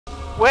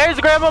Where's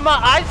Grandmama?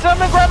 I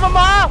summon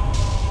Grandmama!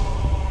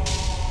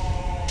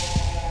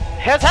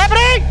 What's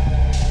happening?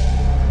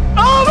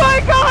 Oh my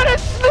god,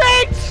 it's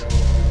snakes!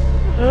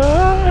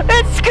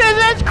 It's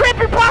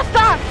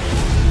creepypasta!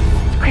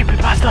 It's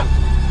creepypasta.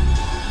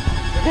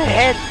 The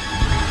head.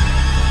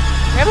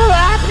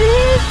 Grandmama,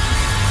 please!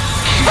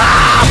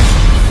 Ah!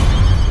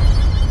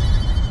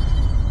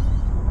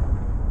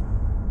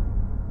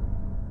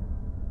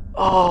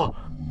 Oh.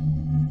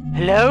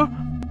 Hello?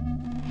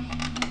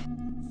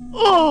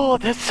 Oh,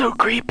 that's so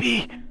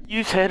creepy.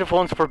 Use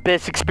headphones for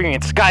best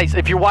experience. Guys,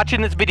 if you're watching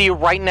this video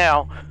right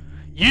now,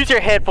 use your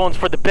headphones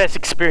for the best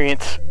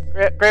experience.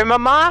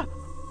 Grandmama?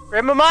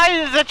 Grandmama,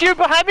 is that you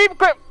behind me?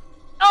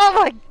 Oh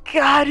my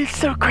god, it's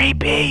so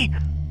creepy.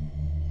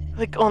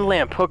 Like on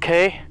lamp,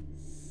 okay.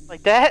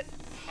 Like that.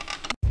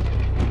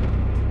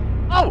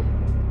 Oh!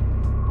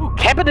 Ooh,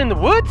 cabin in the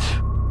woods?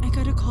 I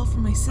got a call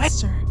from my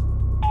sister.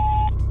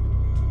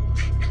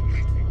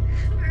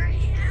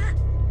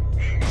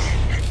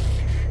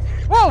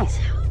 What? Whoa!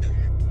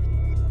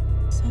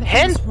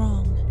 Something's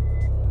wrong.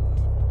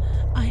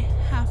 I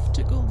have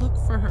to go look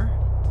for her.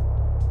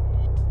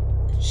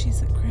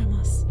 She's at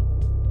Grandma's.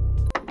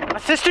 My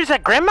sister's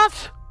at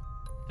Grandma's?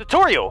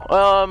 Tutorial.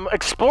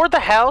 Explore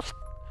the house.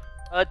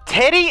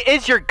 Teddy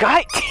is your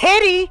guide.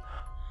 Teddy?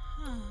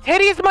 Huh.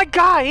 Teddy is my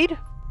guide.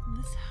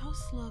 This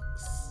house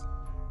looks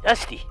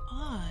Dusty.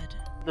 odd.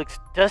 Looks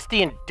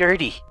dusty and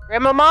dirty.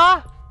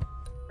 Grandmama?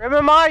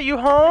 Grandmama, are you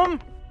home?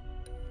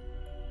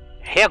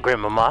 Here,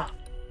 Grandmama.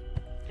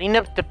 Clean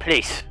up the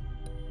place.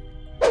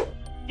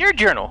 Dear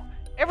Journal,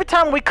 every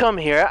time we come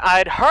here,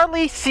 I'd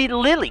hardly see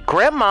Lily.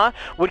 Grandma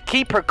would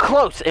keep her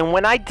close, and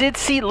when I did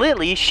see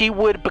Lily, she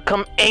would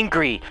become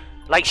angry,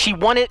 like she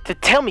wanted to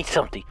tell me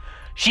something.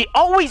 She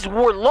always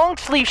wore long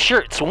sleeve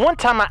shirts. One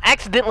time I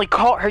accidentally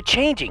caught her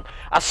changing.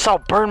 I saw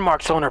burn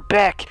marks on her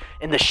back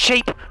in the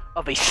shape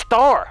of a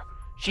star.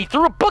 She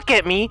threw a book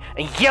at me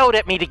and yelled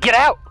at me to get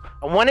out.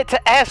 I wanted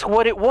to ask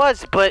what it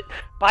was, but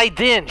by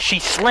then she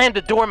slammed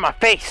the door in my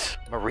face.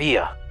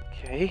 Maria.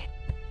 Okay.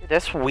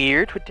 That's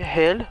weird. What the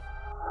hell?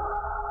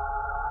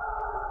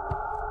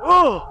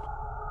 Oh!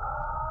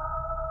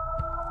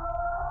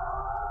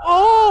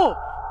 Oh!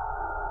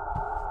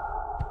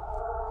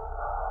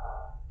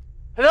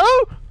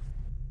 Hello?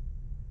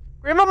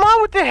 Grandmama,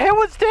 what the hell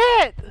was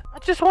that? I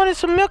just wanted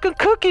some milk and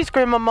cookies,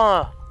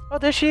 Grandmama. Oh,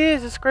 there she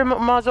is. It's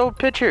Grandmama's old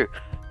picture.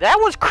 That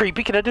was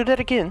creepy. Can I do that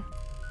again?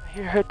 I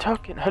hear her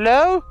talking.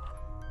 Hello?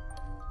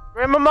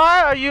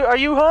 Grandmama, are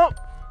you home?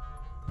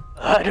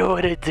 I don't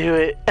want to do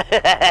it.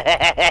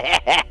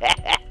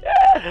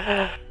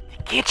 The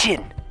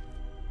kitchen.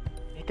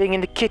 Anything in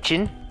the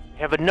kitchen?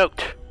 Have a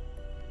note.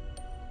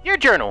 Dear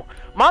Journal,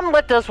 Mom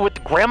left us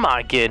with Grandma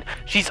again.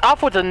 She's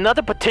off with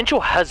another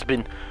potential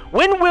husband.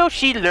 When will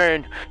she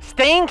learn?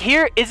 Staying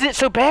here isn't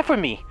so bad for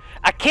me.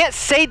 I can't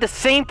say the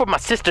same for my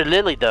sister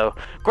Lily though.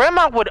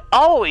 Grandma would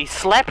always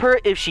slap her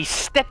if she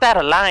stepped out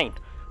of line,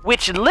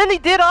 which Lily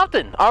did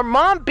often. Our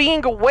mom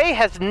being away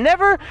has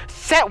never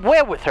sat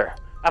well with her.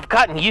 I've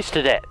gotten used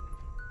to that.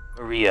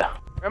 Maria.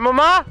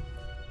 Grandmama?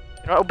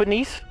 Can I open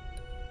these?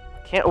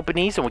 Can't open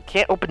these, and we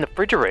can't open the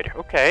refrigerator.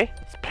 Okay.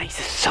 This place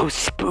is so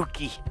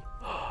spooky.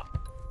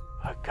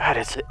 Oh god,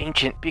 it's an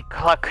ancient big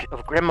clock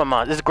of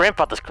Grandmama. This is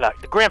grandfather's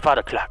clock. The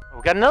grandfather clock.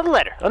 We got another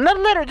letter.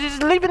 Another letter.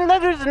 Just leaving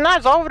letters and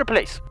knives all over the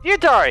place. Dear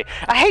Dari,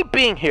 I hate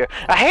being here.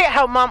 I hate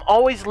how Mom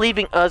always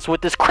leaving us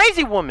with this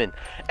crazy woman.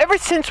 Ever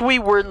since we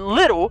were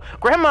little,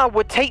 Grandma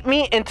would take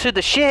me into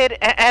the shed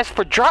and ask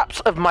for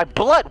drops of my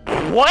blood.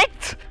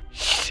 What?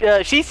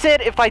 She said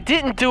if I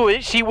didn't do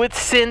it, she would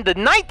send the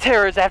night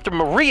terrors after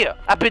Maria.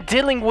 I've been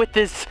dealing with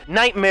this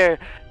nightmare.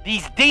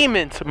 These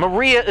demons.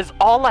 Maria is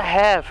all I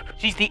have.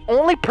 She's the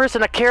only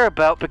person I care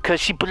about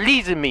because she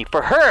believes in me.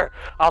 For her,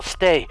 I'll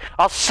stay.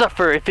 I'll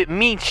suffer if it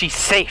means she's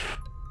safe.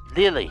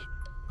 Lily.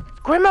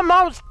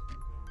 Grandmama's...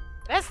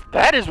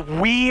 That is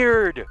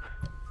weird.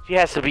 She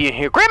has to be in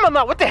here.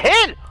 Grandmama, what the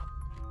hell?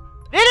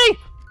 Lily?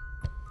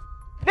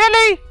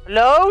 Lily?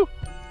 Hello?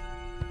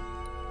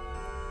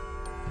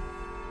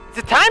 Is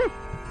it time?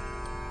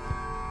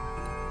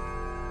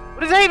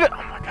 What does that even...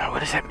 Oh my god, what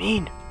does that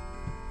mean?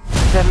 What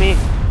does that mean?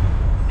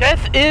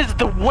 Death is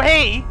the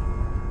way.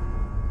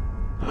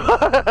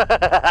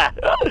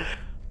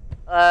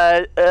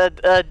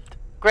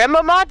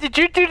 Grandmama, did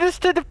you do this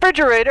to the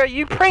refrigerator? Are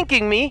you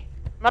pranking me?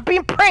 Am I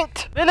being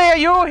pranked? Lily, are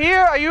you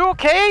here? Are you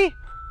okay?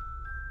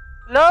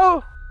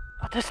 Hello?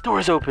 Oh, this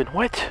door's open.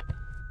 What?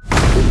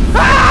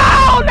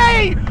 Ah,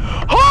 holy!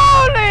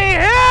 Holy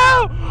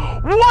hell!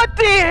 What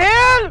the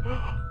hell?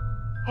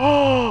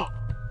 Oh,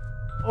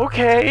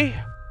 okay.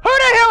 Who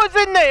the hell is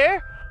in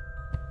there?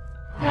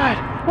 God.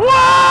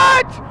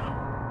 What?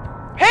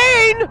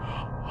 Pain?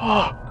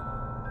 Oh,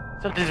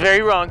 something's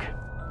very wrong.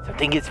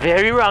 Something is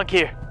very wrong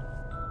here.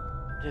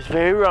 It's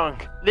very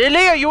wrong.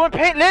 Lily, are you in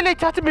pain? Lily,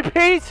 talk to me,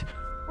 please.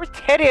 Where's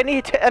Teddy? I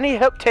need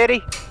help,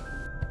 Teddy.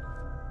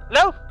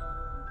 Hello?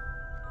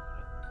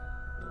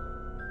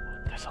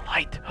 Oh, there's a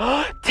light.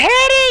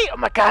 Teddy! Oh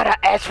my God! I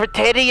asked for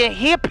Teddy, and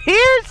he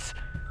appears.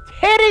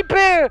 teddy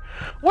bear!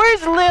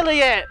 Where's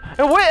Lily at?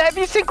 And where have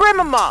you seen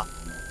Grandmama?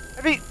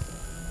 Have you...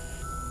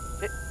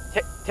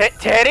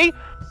 Teddy?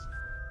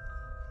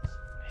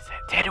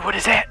 Teddy, what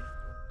is that?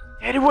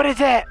 Teddy, what is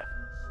that?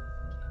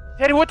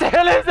 Teddy, what the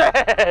hell is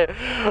that?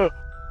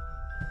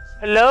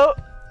 Hello?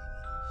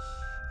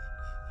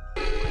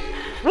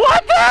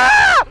 What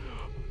the?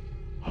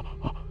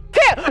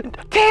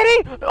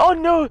 Teddy! Oh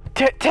no!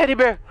 Teddy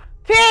bear!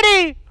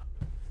 Teddy!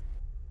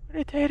 Where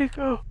did Teddy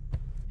go?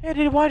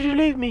 Teddy, why'd you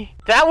leave me?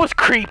 That was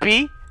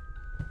creepy!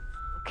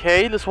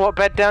 Okay, let's walk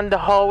back down the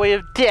hallway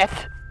of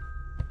death.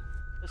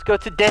 Let's go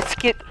to Death's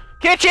kitchen!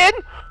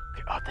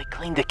 Okay, oh, they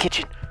cleaned the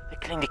kitchen. They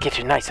cleaned the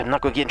kitchen. Nice, I'm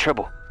not gonna get in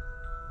trouble.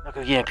 Not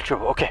gonna get in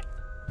trouble. Okay.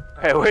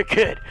 Alright, we're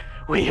good.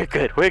 We're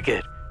good. We're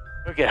good.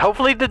 We're good.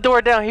 Hopefully the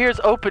door down here is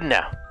open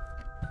now.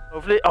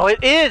 Hopefully. Oh,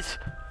 it is!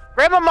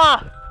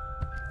 Grandmama!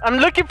 I'm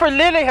looking for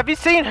Lily. Have you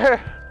seen her?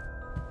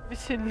 Have you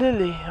seen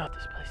Lily? Oh,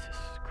 this place is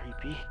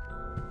creepy.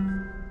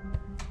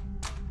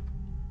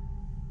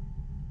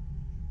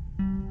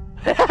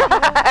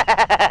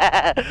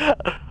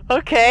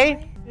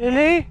 Okay.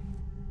 Lily?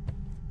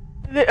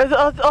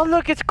 Oh,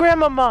 look, it's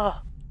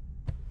Grandmama.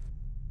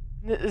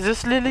 Is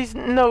this Lily's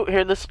note?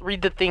 Here, let's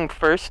read the thing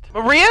first.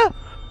 Maria?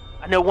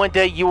 I know one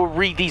day you will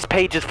read these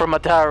pages from my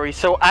diary,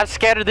 so I've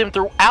scattered them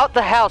throughout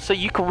the house so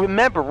you can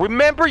remember.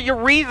 Remember your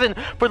reason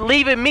for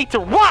leaving me to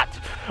rot.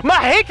 My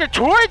hatred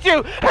towards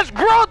you has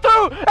grown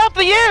throughout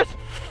the years.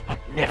 I'll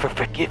never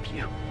forgive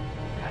you.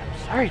 I'm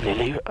sorry,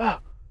 Lily.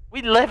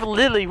 We left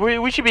Lily.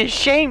 We should be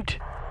ashamed.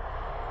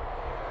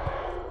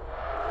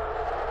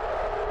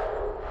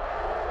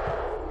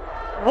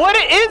 What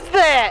is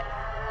that?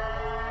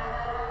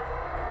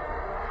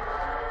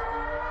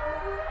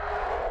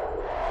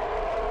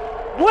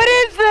 What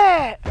is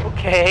that?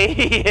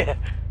 Okay.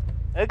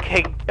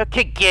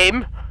 Okay,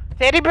 game.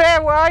 Teddy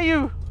bear, where are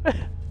you?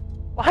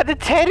 Why did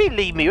Teddy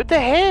leave me? What the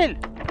hell?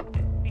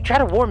 He tried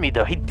to warn me,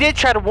 though. He did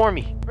try to warn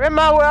me.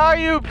 Grandma, where are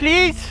you?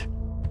 Please?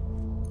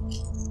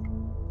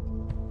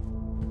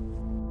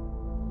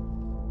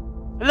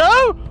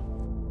 Hello?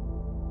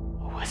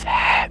 What was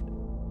that?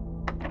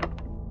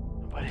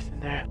 Nobody's in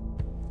there.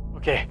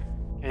 Okay.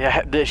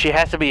 Yeah, she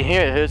has to be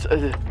here.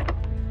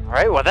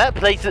 Alright, well that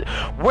place is...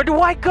 Where do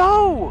I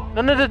go?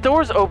 None of the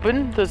doors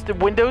open. Does the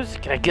windows...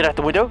 Can I get out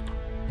the window?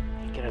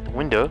 Get out the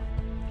window.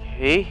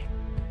 Okay.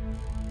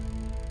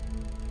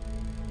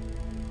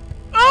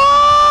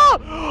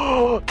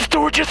 Oh! The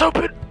door just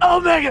opened! Oh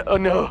my god! Oh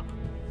no.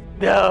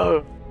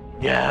 No.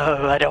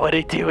 No, I don't want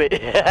to do it.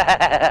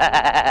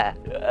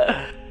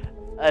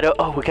 I don't...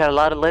 Oh, we got a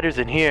lot of letters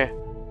in here.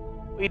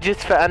 We just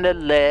found a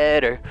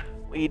letter.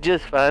 We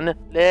just found a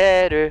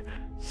letter.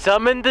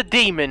 Summon the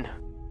demon.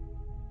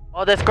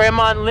 Oh, that's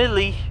Grandma and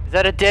Lily. Is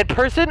that a dead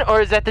person, or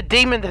is that the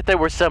demon that they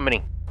were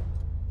summoning?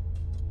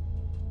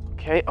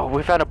 Okay. Oh,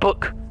 we found a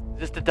book. Is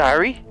this the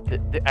diary?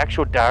 The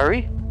actual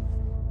diary?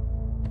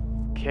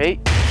 Okay.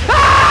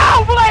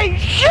 Oh, holy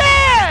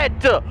shit!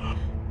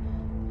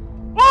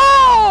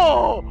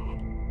 Oh!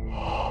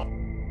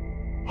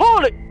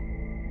 Holy...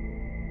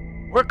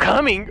 We're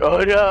coming. Oh,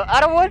 no. I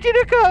don't want you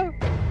to come.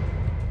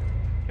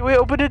 Can we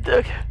open it?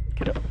 Okay.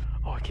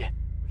 Oh, okay.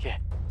 Okay.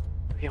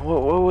 Okay,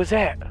 what was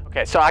that?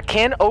 Okay, so I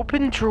can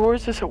open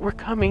drawers as we're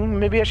coming.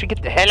 Maybe I should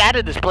get the hell out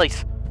of this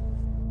place.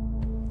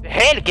 The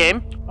hell,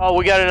 game. Oh,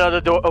 we got another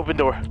door. Open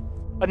door.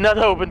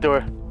 Another open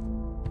door.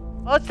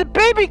 Oh, it's the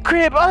baby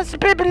crib. Oh, it's the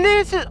baby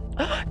Lisa.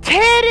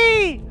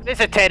 Teddy!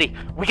 Listen, Teddy,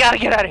 we gotta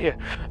get out of here.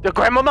 The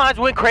grandmama's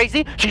went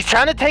crazy. She's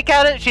trying to take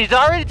out it. She's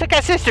already took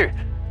our sister.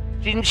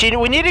 We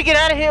need to get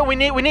out of here. We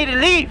need to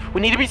leave. We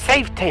need to be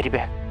safe, Teddy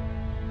bear.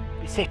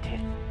 Be safe,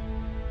 Teddy.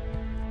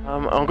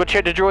 I'm gonna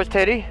check the drawers,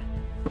 Teddy.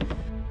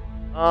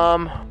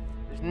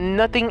 There's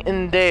nothing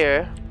in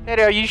there.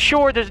 Teddy, are you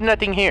sure there's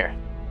nothing here?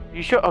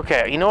 You sure?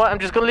 Okay, you know what? I'm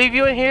just gonna leave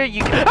you in here.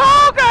 You.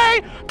 Oh,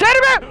 okay, Teddy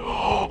bear.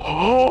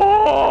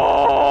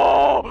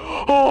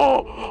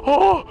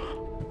 Oh,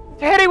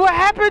 Teddy, what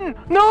happened?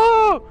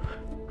 No,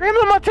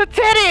 Grandmama took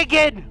Teddy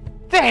again.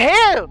 What the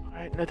hell? All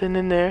right, nothing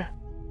in there.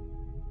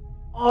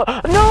 Oh,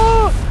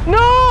 no,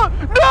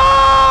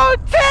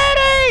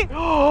 Teddy!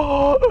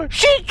 Oh,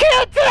 she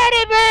killed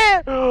Teddy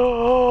bear.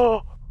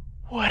 Oh,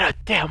 what a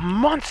damn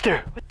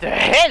monster! What the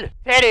hell?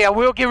 Teddy, I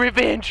will get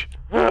revenge.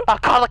 I'll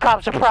call the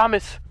cops, I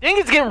promise. Thing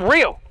is getting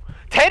real.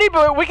 Teddy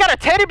bear, we got a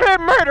teddy bear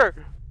murder.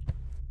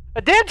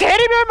 A damn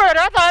teddy bear murder.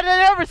 I thought I'd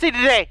never see the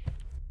day.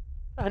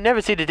 I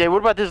never see the day. What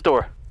about this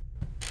door?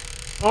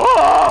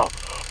 Oh!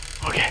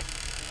 Okay.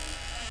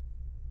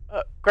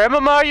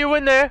 Grandmama, are you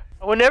in there?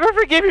 I will never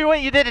forgive you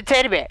what you did to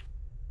Teddy bear.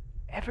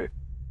 Ever.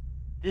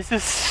 This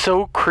is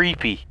so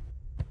creepy.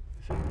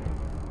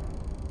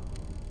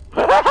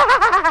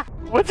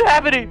 What's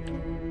happening?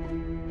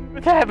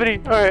 What's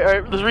happening?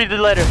 Alright, let's read the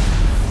letter.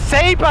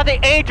 Saved by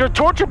the angel,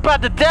 tortured by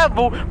the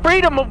devil,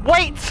 freedom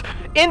awaits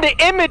in the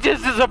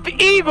images of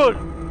evil.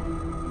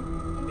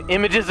 The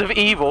images of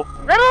evil.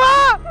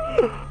 Grandmama!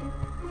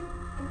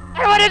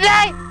 I want to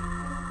die!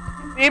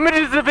 The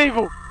images of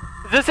evil.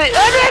 Is this it?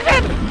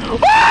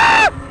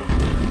 Ah!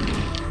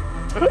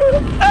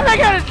 Oh my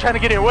god, it's trying to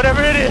get in,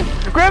 whatever it is.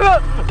 Grandma!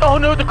 Oh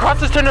no, the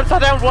cross is turned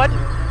upside down. What?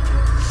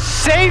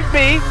 Save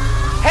me!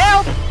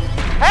 Help!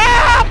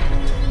 Help!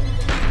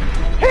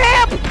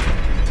 Help!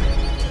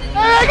 Oh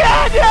my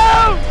god,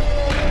 no!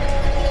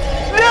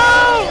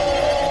 No!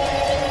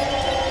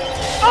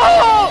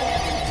 Oh!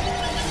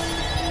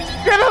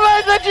 Grandma,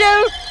 is that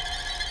you?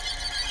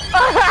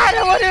 Oh, I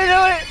don't want to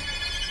do it!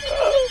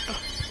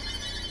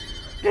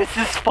 This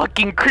is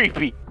fucking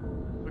creepy.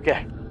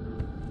 Okay.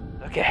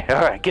 Okay,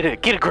 alright, get a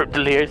grip,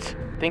 Delirious.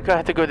 I think I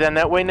have to go down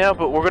that way now,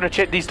 but we're gonna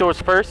check these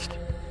doors first.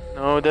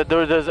 No, that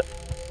door doesn't.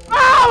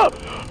 Oh!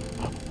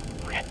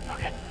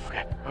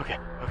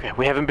 Okay.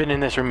 We haven't been in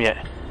this room yet.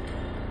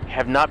 We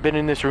have not been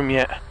in this room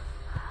yet.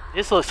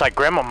 This looks like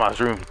Grandmama's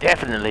room,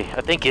 definitely.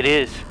 I think it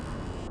is.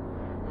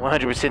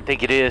 100%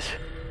 think it is.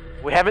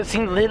 We haven't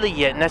seen Lily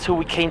yet, and that's who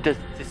we came to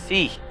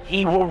see.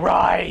 He will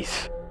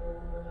rise.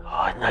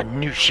 Oh, and I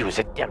knew she was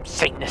a damn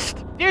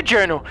Satanist. Dear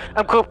Journal,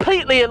 I'm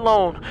completely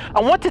alone.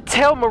 I want to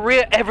tell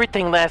Maria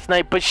everything last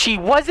night, but she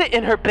wasn't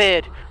in her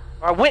bed.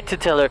 Or I went to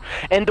tell her,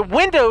 and the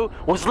window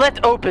was left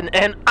open,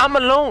 and I'm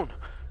alone.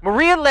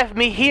 Maria left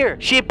me here.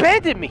 She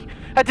abandoned me.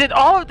 I did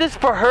all of this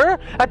for her.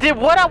 I did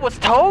what I was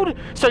told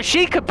so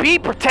she could be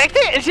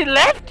protected, and she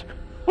left?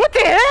 What the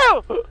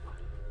hell?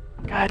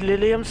 God,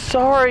 Lily, I'm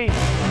sorry.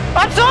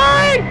 I'm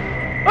sorry!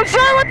 I'm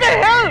sorry, what the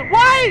hell?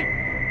 Why?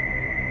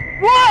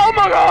 What? Oh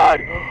my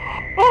god!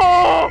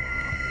 Oh!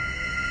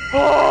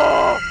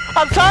 Oh!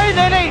 I'm sorry,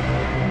 Lily!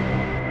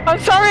 I'm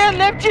sorry I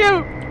left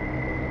you!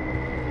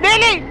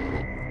 Lily!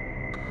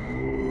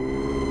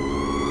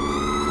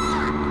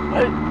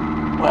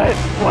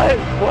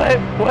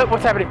 What?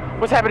 What's happening?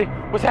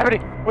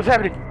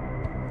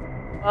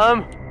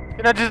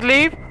 Can I just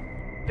leave?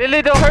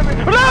 Lily, don't hurt me!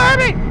 Don't hurt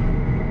me!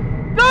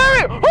 Don't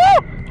hurt me! Oh!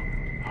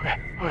 Okay.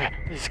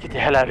 Let's get the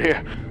hell out of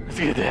here. Let's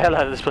get the hell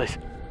out of this place.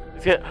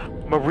 Let's get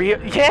Maria.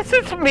 Yes,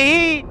 it's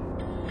me!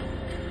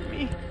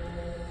 It's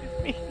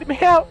me. Let me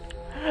out.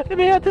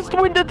 This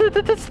window.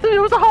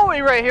 There was a hallway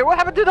right here. What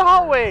happened to the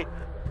hallway?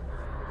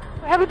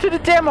 What happened to the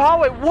damn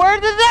hallway? Where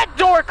did that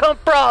door come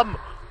from?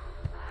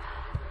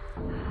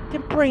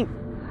 Damn brain.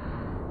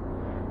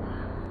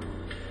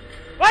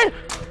 What?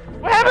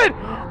 What happened?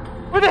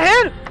 Where the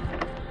hell?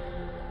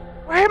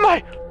 Where am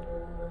I?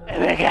 Oh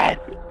my god.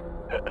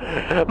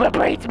 My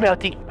brain's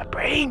melting. My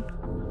brain.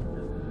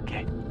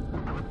 Okay.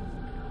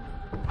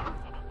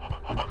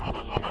 Oh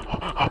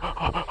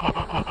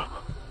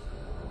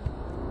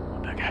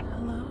my god.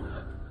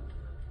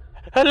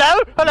 Hello?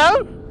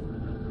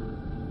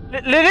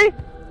 Lily?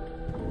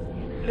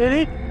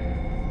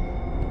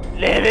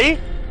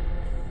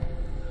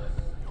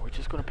 We're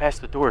just gonna pass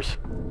the doors.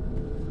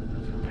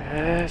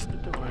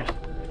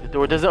 The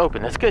door doesn't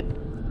open. That's good.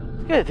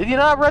 Good. Did you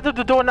not rather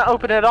the door not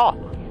open at all?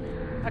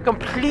 I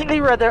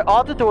completely rather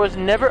all the doors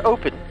never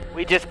open.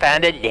 We just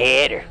found a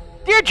letter.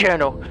 Dear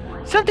Journal,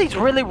 something's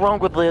really wrong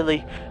with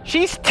Lily.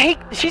 She's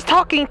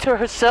talking to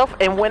herself,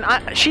 and when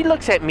she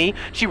looks at me,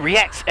 she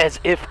reacts as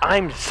if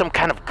I'm some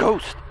kind of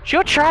ghost.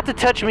 She'll try to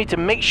touch me to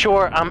make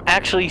sure I'm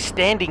actually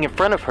standing in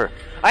front of her.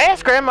 I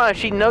asked Grandma if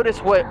she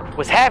noticed what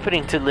was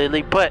happening to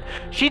Lily, but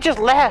she just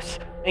laughs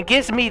and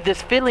gives me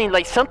this feeling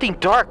like something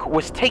dark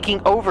was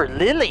taking over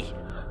Lily.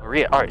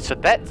 Maria, alright, so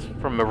that's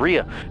from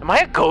Maria. Am I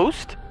a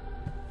ghost?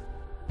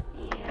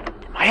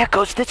 Am I a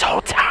ghost this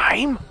whole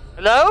time?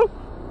 Hello?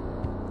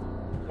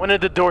 One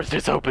of the doors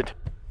just opened.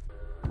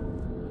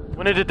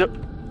 I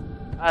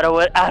don't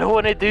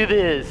want to do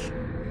this.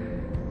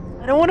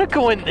 I don't want to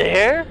go in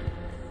there.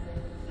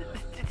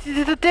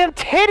 The damn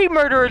Teddy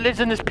murderer lives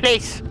in this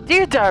place.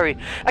 Dear Diary,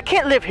 I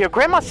can't live here.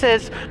 Grandma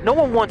says no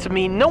one wants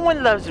me, no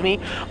one loves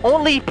me,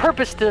 only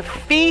purpose to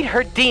feed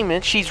her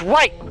demons. She's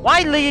right.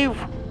 Why leave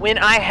when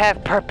I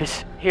have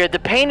purpose? Here, the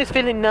pain is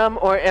feeling numb,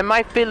 or am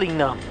I feeling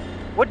numb?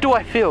 What do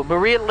I feel?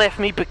 Maria left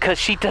me because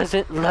she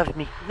doesn't love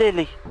me.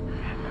 Lily.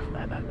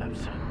 I'm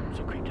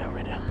so creeped out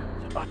right now.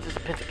 Oh, this is a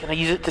pencil. Can I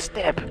use it to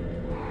stab?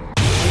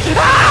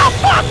 Ah,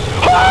 fuck!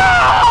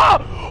 Ah!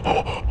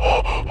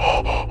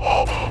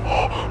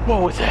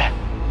 What was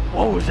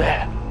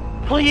that?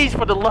 Please,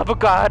 for the love of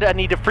God, I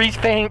need to freeze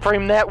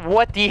frame that.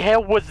 What the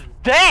hell was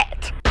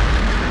that?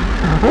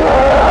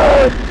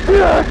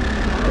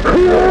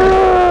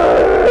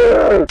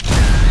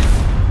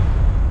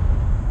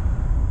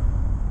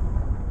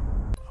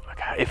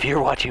 If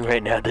you're watching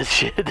right now,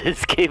 this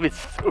game is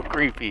so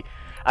creepy.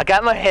 I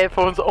got my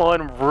headphones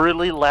on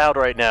really loud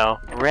right now.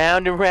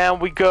 Round and round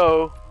we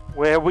go.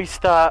 Where we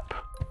stop,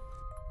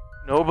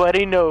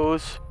 nobody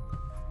knows.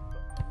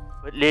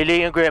 But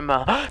Lily and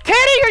Grandma.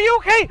 Teddy, are you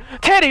okay?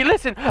 Teddy,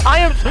 listen.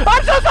 I'm so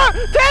sorry.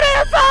 Teddy,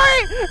 I'm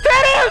sorry.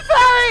 Teddy, I'm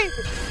sorry.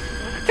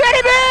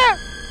 Teddy bear.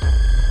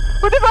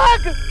 What the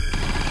fuck?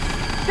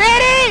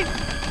 Teddy.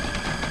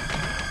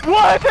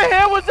 What the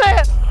hell was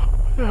that?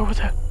 What was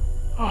that?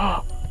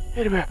 Oh.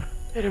 Teddy bear,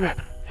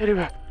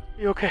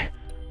 you okay?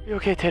 You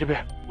okay, Teddy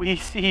bear? We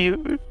see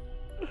you.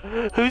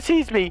 Who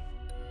sees me?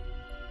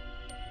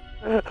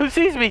 Who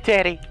sees me,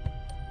 Teddy?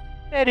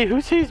 Teddy, who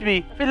sees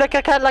me? I feel like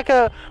I got like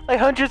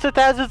hundreds of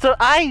thousands of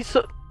eyes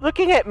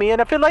looking at me,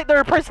 and I feel like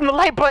they're pressing the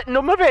like button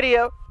on my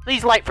video.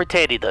 Please like for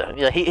Teddy, though.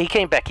 Yeah, he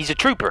came back. He's a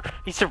trooper.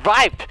 He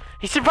survived.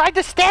 He survived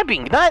the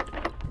stabbing.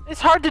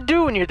 It's hard to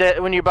do when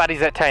your body's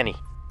that tiny.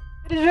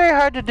 It is very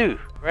hard to do.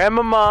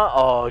 Grandmama.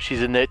 Oh,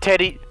 she's in there.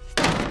 Teddy.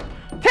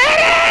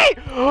 Teddy!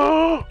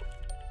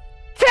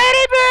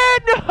 Teddy bear!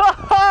 No!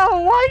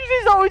 Why is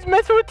she always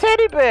messing with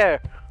Teddy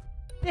bear?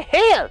 The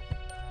hell?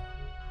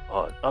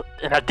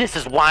 And this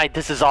is why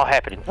this is all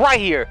happening. Right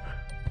here.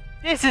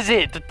 This is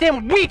it. The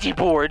damn Ouija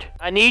board.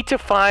 I need to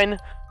find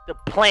the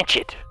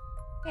planchet.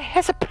 It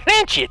has a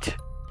planchet.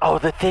 Oh,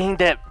 the thing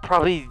that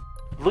probably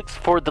looks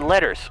for the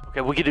letters.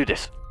 Okay, we can do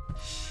this.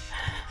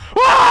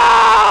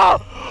 Whoa!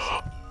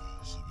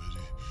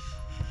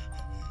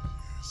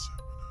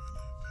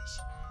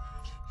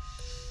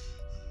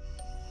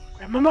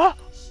 Grandmama?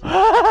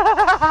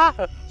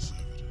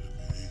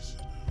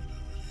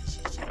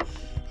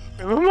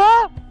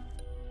 Grandmama?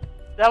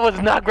 That was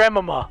not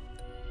Grandmama.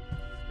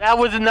 That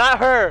was not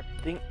her.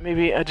 I think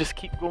maybe I just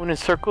keep going in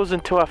circles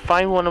until I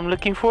find what I'm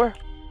looking for.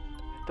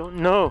 I don't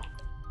know.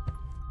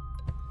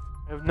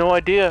 I have no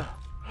idea.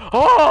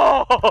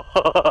 Oh!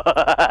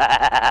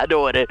 I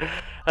don't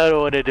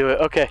want to do it.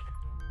 Okay.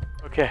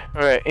 Okay.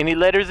 All right. Any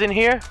letters in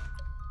here?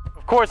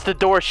 Of course, the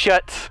door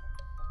shuts.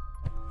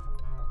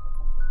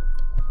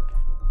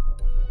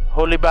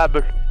 Holy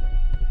Bible.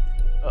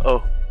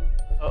 Uh-oh.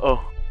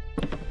 Uh-oh.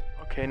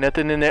 Okay,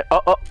 nothing in there.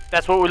 Oh,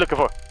 that's what we're looking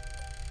for.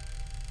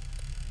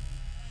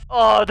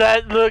 Oh,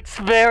 that looks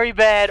very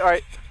bad. All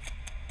right.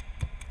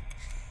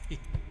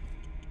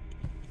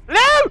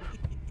 No!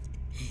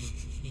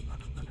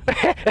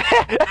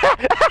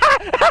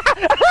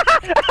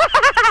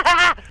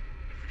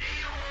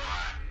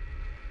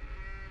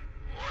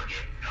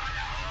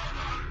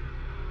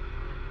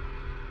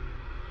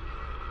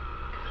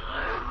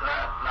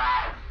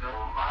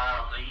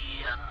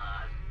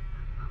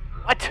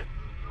 What?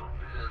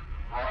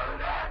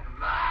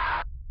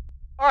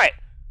 Alright.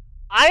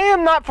 I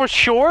am not for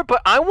sure,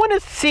 but I want to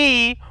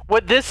see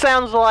what this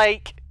sounds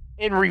like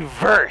in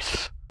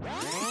reverse.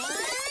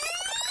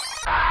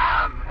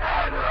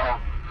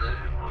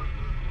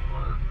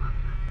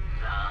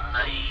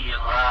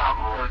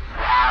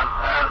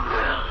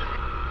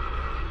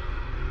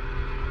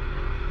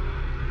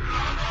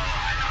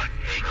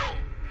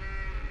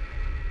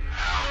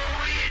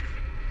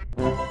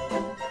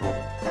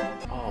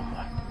 Oh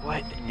my,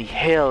 what in the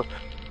hell?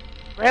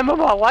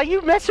 Grandmama, why are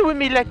you messing with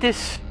me like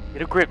this?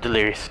 Get a grip,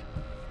 Delirious.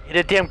 Get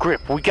a damn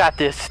grip. We got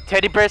this.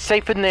 Teddy bear's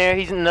safe in there.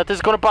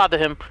 Nothing's gonna bother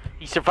him.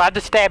 He survived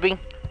the stabbing.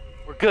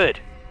 We're good.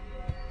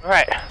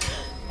 Alright.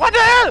 What the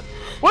hell?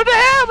 What the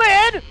hell,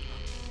 man?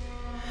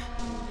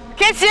 I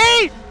can't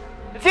see!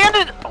 It's the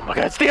Undertaker! Oh my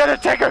god, it's the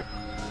Undertaker!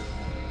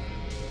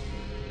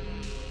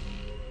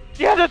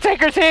 The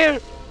Undertaker's here!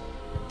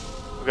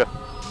 Okay.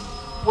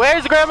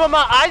 Where's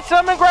Grandmama? I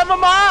summon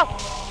Grandmama!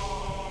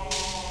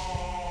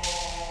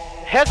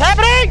 What's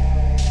happening?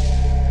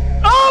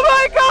 Oh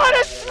my god,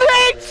 it's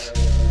snakes!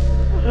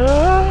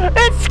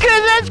 It's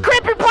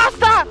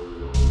creepypasta!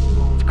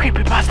 It's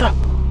creepypasta!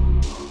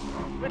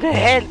 What the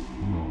hell?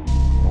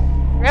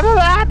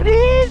 Grandmama,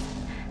 please!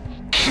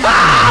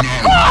 Ah,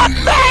 fuck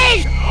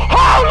me!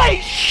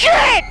 Holy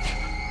shit!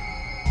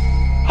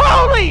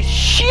 Holy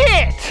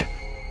shit!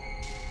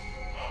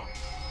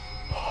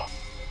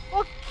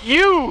 Fuck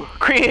you,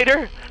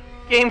 creator.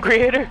 Game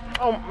creator.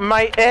 Oh,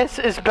 my S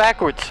is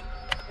backwards.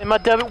 And my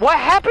W. What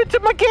happened to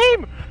my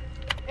game?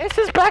 S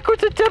is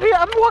backwards and W.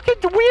 I'm walking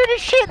the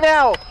weirdest shit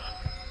now.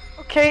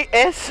 Okay,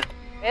 S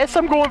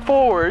I'm going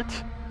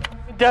forwards.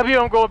 W,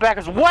 I'm going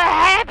backwards. What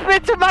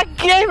happened to my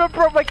game? I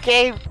broke my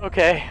game.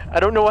 Okay, I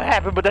don't know what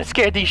happened, but that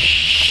scared the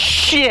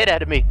shit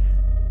out of me.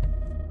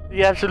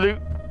 The absolute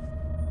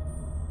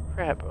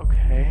crap.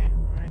 Okay.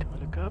 Alright, do I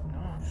look up? No.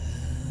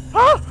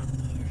 Huh?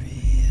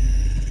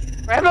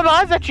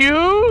 Grandmama, is that you?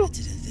 I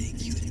didn't think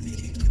you would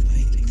make it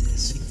quite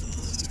this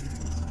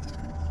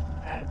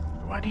far.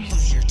 Why do you...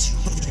 You're too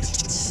late.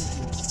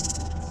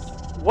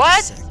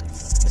 What?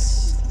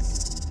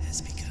 Sacrifice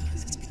has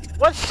begun.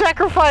 What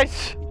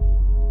sacrifice?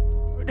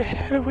 What the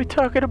hell are we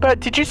talking about?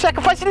 Did you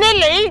sacrifice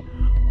Lily?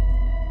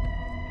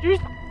 This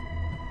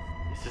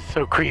is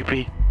so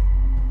creepy.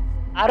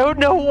 I don't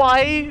know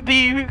why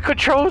the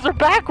controls are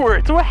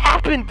backwards. What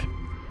happened?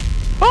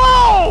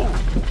 Oh!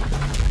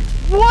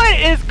 What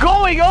is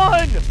going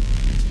on?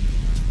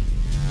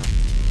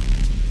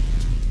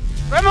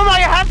 Grandmama,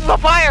 your house is on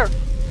fire!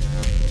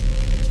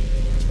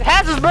 The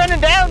house is burning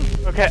down!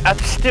 Okay, I'm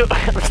still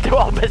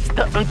all messed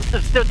up. I'm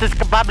still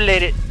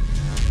discombobulated.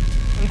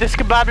 I'm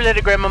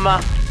discombobulated,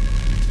 Grandmama.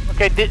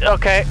 Okay,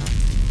 okay.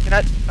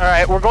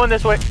 Alright, we're going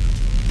this way.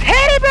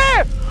 Teddy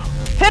bear!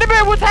 Teddy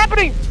bear, what's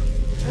happening?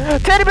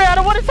 Teddy bear, I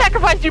don't want to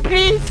sacrifice you,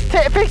 please!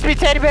 Fix me,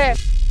 Teddy bear!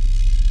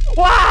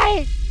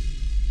 Why?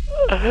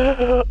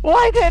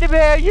 Why, Teddy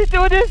bear? You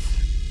doing this?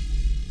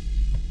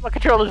 My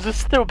controller's just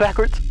still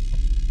backwards.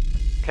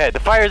 Okay, the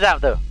fire's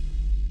out, though.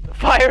 The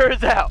fire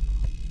is out.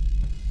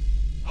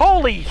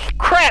 Holy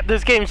crap,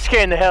 this game's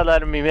scaring the hell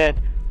out of me, man.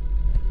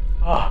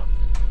 Oh.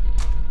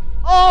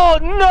 Oh,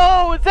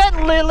 no! Is that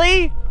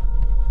Lily?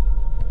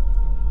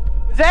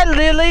 Is that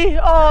Lily?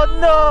 Oh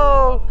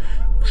no!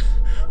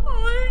 Oh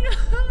my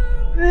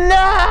god.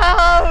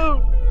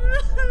 No!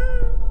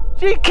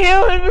 She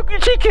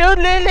killed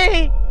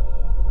Lily!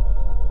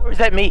 Or is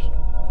that me?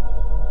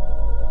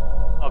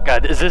 Oh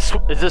god, is this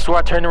where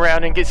I turn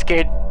around and get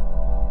scared?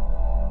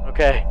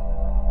 Okay.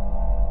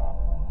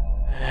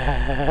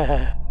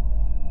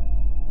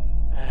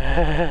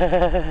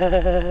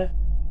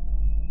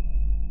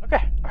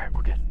 Okay, alright,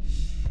 we're good.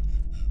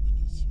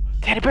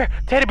 Teddy bear,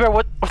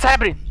 what's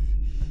happening?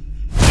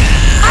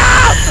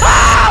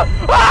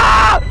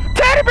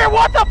 Teddy bear,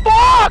 what the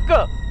fuck?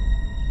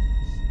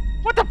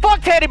 What the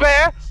fuck, Teddy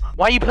bear?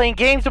 Why are you playing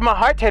games with my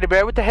heart, Teddy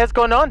bear? What the hell's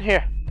going on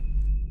here?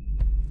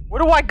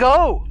 Where do I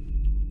go?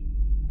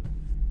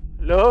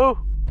 Hello?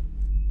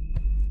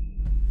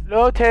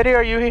 Hello, Teddy,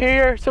 are you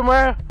here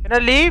somewhere? Can I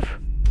leave?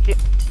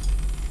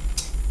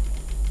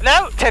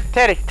 Hello?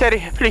 Teddy,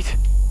 please.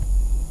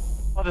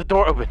 Oh, the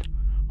door opened.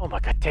 Oh my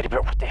god, Teddy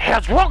bear, what the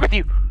hell's wrong with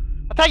you?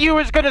 I thought you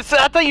was gonna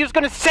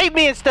save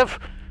me and stuff.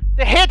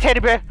 The hell, Teddy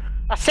bear.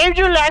 I saved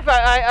your life.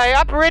 I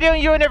operated on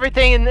you and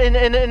everything,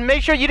 and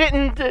made sure you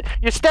didn't,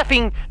 your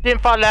stuffing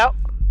didn't fall out.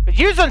 Cause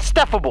you was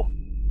unstuffable.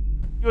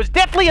 You was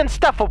definitely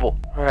unstuffable.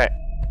 All right.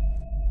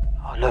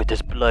 Oh look,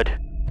 there's blood.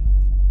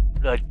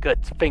 Blood,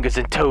 guts, fingers,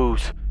 and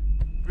toes.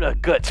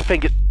 Blood, guts,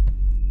 fingers.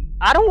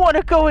 I don't want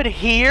to go in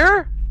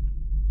here.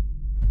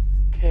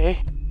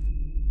 Okay.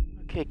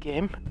 Okay,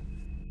 game.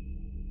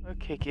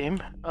 Okay,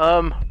 game.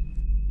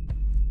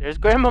 There's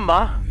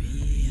Grandmama.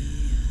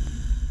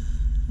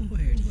 Where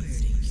do you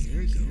think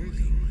you're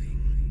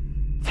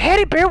going?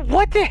 Teddy bear,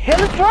 what the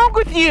hell is wrong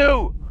with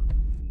you?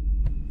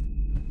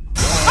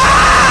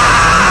 Ah!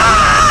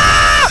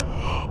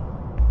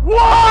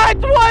 What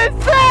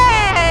was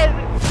that?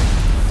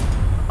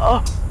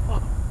 Oh.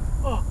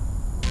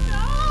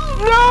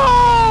 No!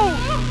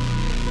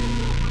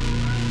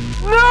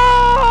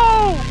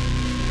 No!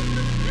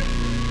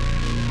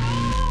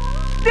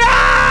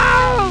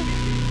 No!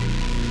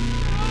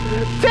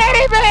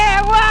 Teddy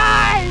bear,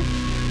 why?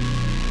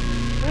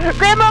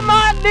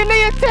 Grandmama,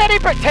 Lily, and Teddy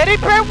bear. Teddy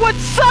bear was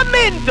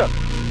summoned.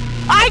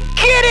 I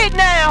get it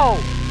now.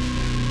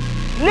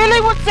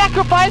 Lily was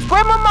sacrificed,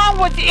 Grandmama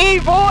was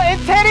evil,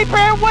 and Teddy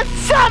bear was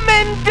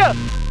summoned.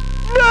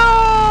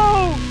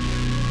 No!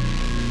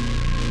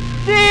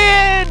 The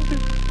end.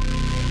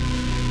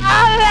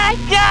 Oh my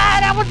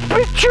god, I was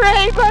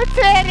betrayed by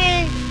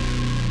Teddy!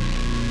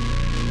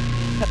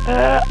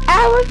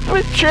 I was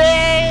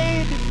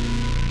betrayed!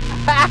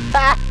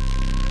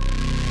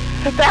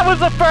 That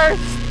was a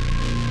first!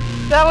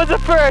 That was a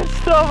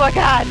first! Oh my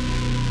god!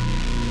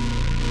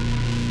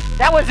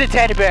 That wasn't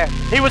Teddy bear!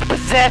 He was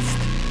possessed!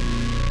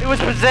 He was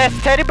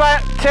possessed! Teddy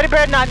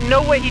bear not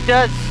know what he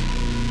does!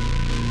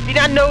 He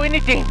not know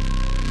anything!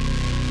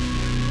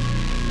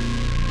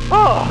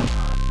 Oh!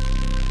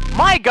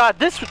 My god,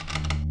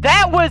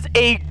 that was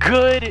a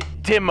good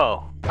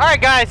demo.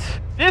 Alright guys,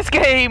 this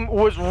game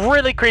was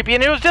really creepy,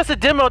 and it was just a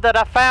demo that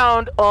I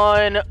found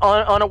on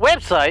a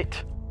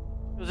website.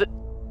 Was it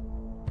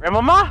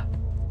Grandmama?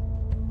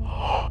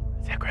 Oh,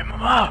 is that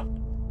Grandmama?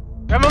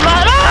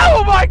 Grandmama!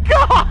 Oh my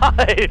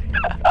god!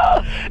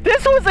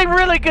 This was a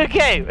really good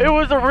game. It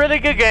was a really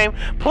good game.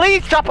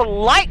 Please drop a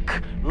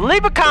like,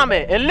 leave a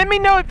comment, and let me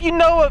know if you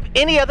know of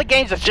any other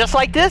games that's just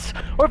like this,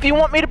 or if you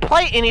want me to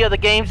play any other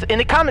games in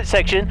the comment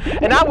section,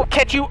 and I will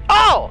catch you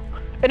all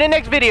in the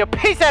next video.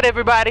 Peace out,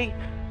 everybody.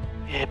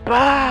 Goodbye.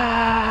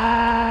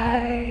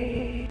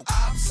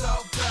 I'm so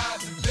proud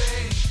to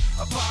be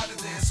a part of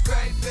this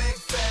great big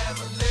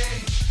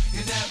family.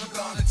 You're never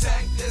gonna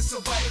take this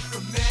away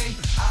from me.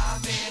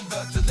 I'm in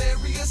the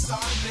delirious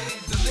army,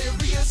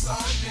 delirious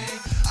army.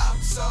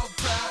 I'm so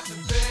proud to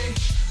be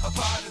a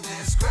part of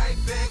this great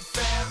big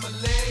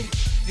family.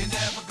 You're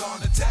never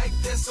gonna take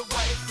this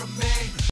away from me.